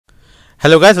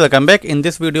Hello guys, welcome back. In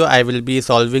this video I will be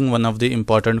solving one of the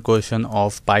important question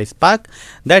of PySpark,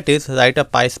 that is write a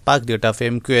PySpark data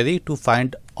frame query to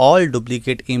find all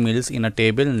duplicate emails in a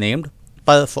table named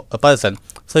person.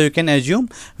 So you can assume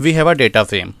we have a data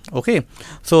frame. Okay,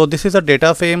 so this is a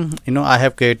data frame I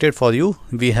have created for you.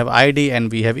 We have ID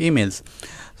and we have emails.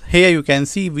 Here you can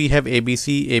see we have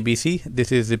ABC,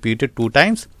 this is repeated 2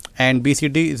 times, and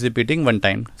BCD is repeating 1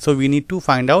 time. So we need to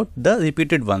find out the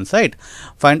repeated ones, right?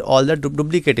 Find all the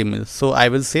duplicate emails. So I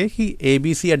will say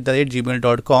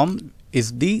abc@gmail.com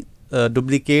is the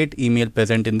duplicate email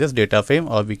present in this data frame,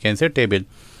 or we can say table.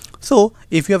 So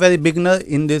if you are very beginner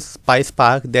in this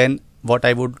PySpark, then what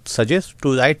I would suggest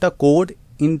to write a code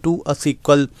into a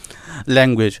SQL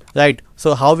language, right?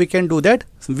 So how we can do that?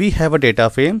 We have a data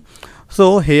frame.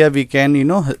 So here we can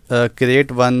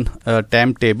create one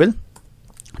temp table.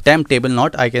 Temp table,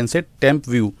 not I can say temp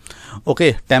view.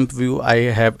 Okay, temp view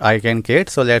I can create.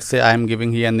 So let's say I am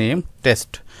giving here name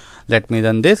test. Let me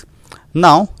run this.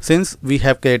 Now since we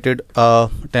have created a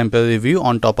temporary view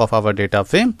on top of our data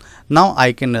frame, now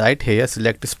I can write here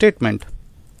select statement,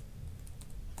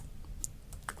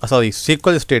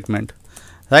 SQL statement,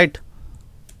 right?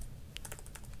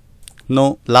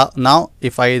 Now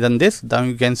if I run this, then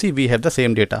you can see we have the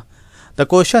same data. The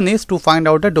question is to find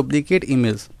out the duplicate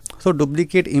emails. So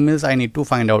duplicate emails I need to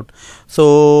find out.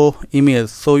 So emails,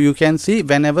 so you can see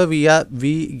whenever we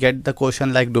get the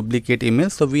question like duplicate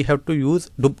emails, so we have to use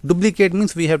duplicate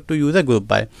means we have to use a group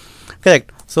by,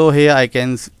 correct? So here I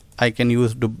can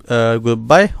use group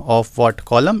by of what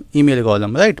column? Email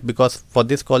column, right? Because for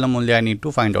this column only I need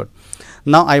to find out.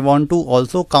 Now I want to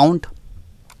also count,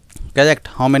 correct,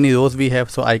 how many rows we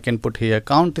have. So I can put here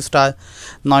count star.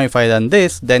 Now if I run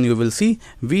this, then you will see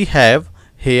we have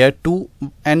here 2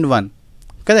 and 1,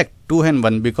 correct? 2 and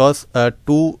 1, because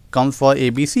 2 comes for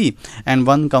ABC and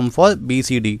 1 comes for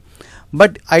BCD.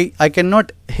 But I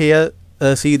cannot here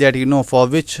see that for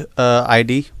which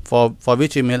ID, for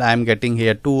which email I am getting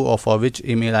here 2, or for which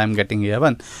email I am getting here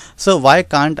 1. So why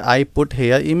can't I put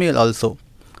here email also,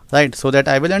 right? So that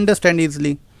I will understand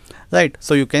easily, right?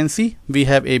 So you can see we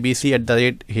have ABC at the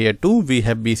rate here 2, we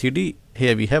have BCD,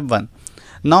 here we have 1.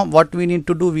 Now what we need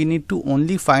to do, we need to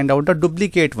only find out the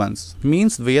duplicate ones,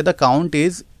 means where the count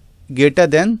is greater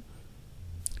than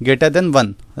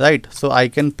 1, right? So I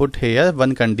can put here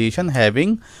one condition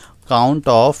having count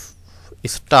of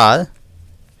star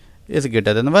is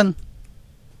greater than 1.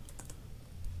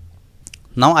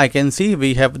 Now I can see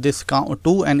we have this count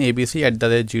 2 and ABC at the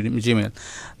rate Gmail.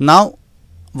 Now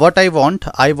what I want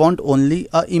only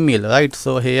a email, right?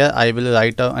 So here I will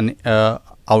write an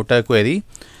outer query,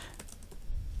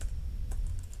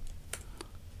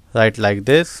 right, like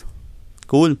this,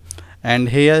 cool, and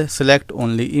here select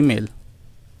only email,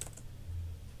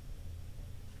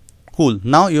 cool.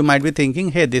 Now you might be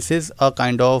thinking, hey, this is a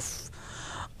kind of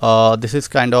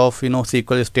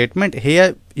SQL statement.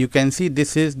 Here you can see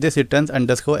this returns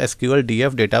 _SQL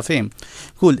df data frame,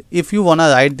 cool. If you wanna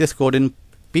write this code in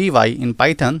in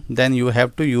Python, then you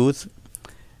have to use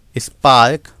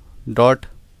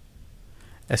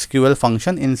spark.SQL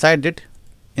function.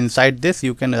 Inside this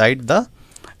you can write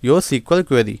your SQL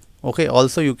query. Okay,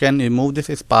 also you can remove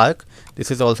this spark, this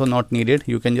is also not needed.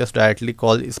 You can just directly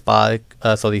call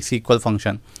SQL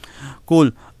function,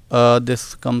 cool.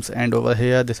 This comes end over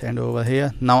here, this end over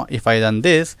here. Now if I run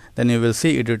this, then you will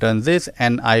see it returns this,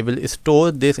 and I will store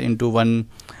this into one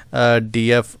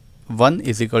df1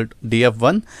 is equal to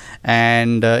df1,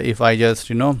 and if I just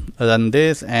run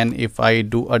this, and if I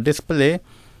do a display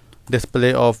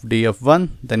of df1,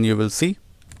 then you will see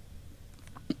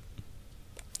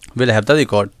we'll have the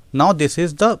record. Now this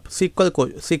is the SQL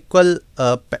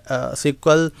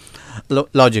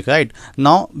logic, right?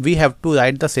 Now we have to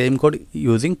write the same code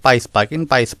using PySpark in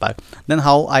PySpark. Then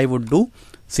how I would do?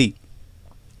 See,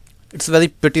 it's very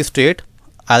pretty straight.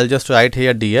 I'll just write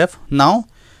here df. Now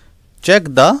check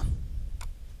the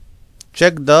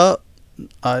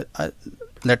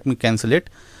let me cancel it.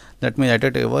 Let me write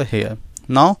it over here.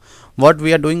 Now what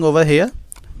we are doing over here,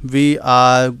 we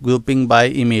are grouping by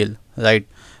email, right?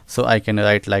 So I can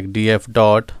write like df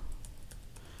dot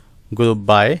group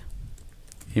by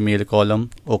email column.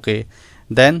 Okay,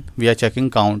 then we are checking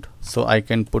count, so I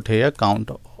can put here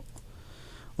count.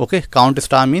 Okay, count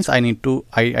star means I do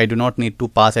not need to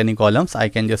pass any columns. I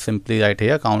can just simply write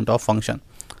here count of function.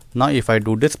 Now if I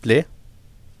do display,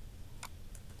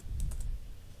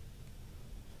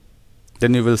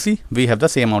 then you will see we have the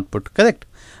same output, correct?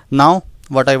 Now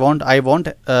what I want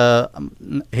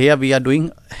here we are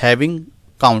doing having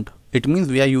count. It means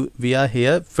we are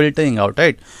here filtering out,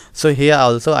 right? So here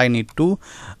also I need to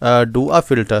do a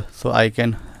filter. So I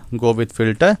can go with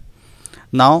filter,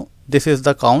 Now this is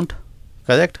the count,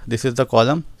 correct? This is the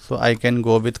column, so I can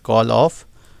go with call of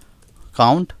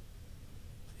count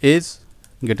is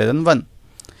greater than 1.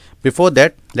 Before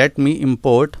that, let me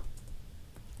import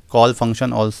call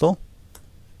function also.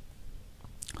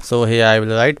 So here I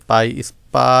will write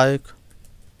pyspark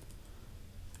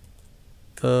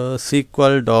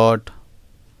SQL dot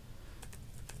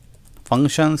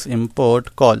functions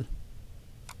import call.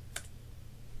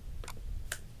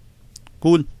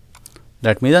 Cool.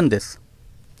 Let me run this.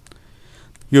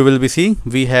 You will be seeing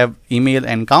we have email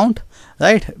and count,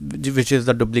 right, which is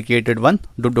the duplicated one,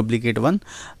 duplicate one.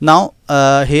 Now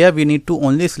here we need to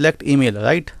only select email,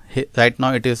 right? Right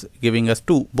now it is giving us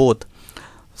both.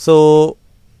 So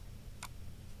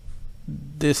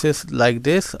this is like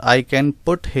this. I can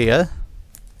put here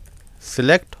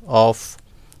select of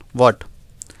what?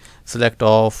 Select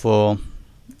of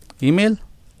email,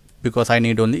 because I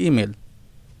need only email.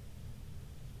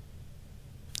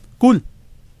 Cool.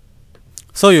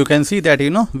 So you can see that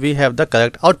we have the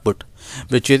correct output,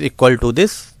 which is equal to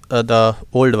this the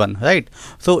old one, right?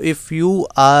 So if you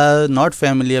are not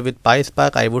familiar with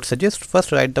PySpark, I would suggest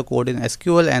first write the code in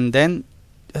SQL and then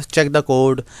just check the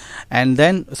code and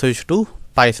then switch to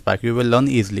PySpark. You will learn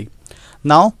easily.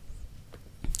 Now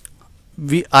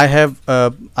I have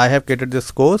created this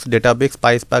course, Databricks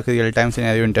PySpark real-time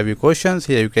scenario interview questions.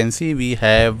 Here you can see we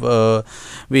have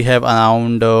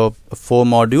around 4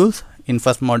 modules. In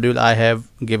first module I have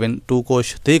given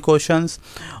 3 questions,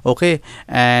 okay,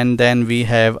 and then we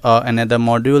have another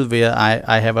module where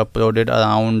I have uploaded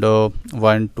around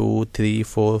 1 2 3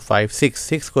 4 5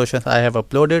 6 questions I have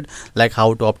uploaded, like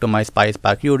how to optimize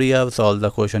PySpark UDF, solve the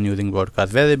question using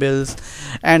broadcast variables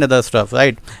and other stuff,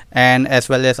 right? And as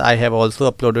well as I have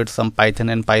also uploaded some Python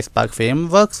and PySpark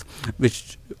frameworks,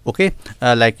 which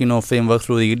like frameworks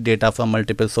to read data from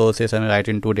multiple sources and write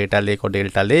into data lake or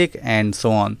delta lake and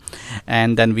so on.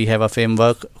 And then we have a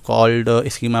framework called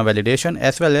schema validation,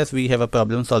 as well as we have a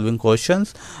problem solving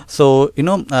questions. So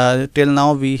till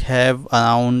now we have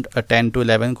around 10 to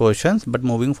 11 questions, but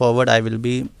moving forward I will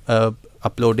be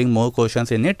uploading more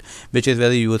questions in it, which is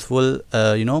very useful,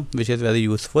 which is very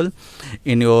useful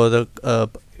in your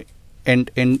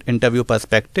interview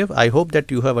perspective. I hope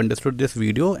that you have understood this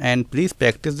video, and please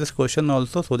practice this question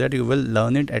also, so that you will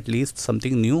learn it at least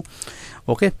something new.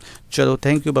 Okay, chalo,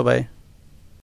 thank you, bye bye.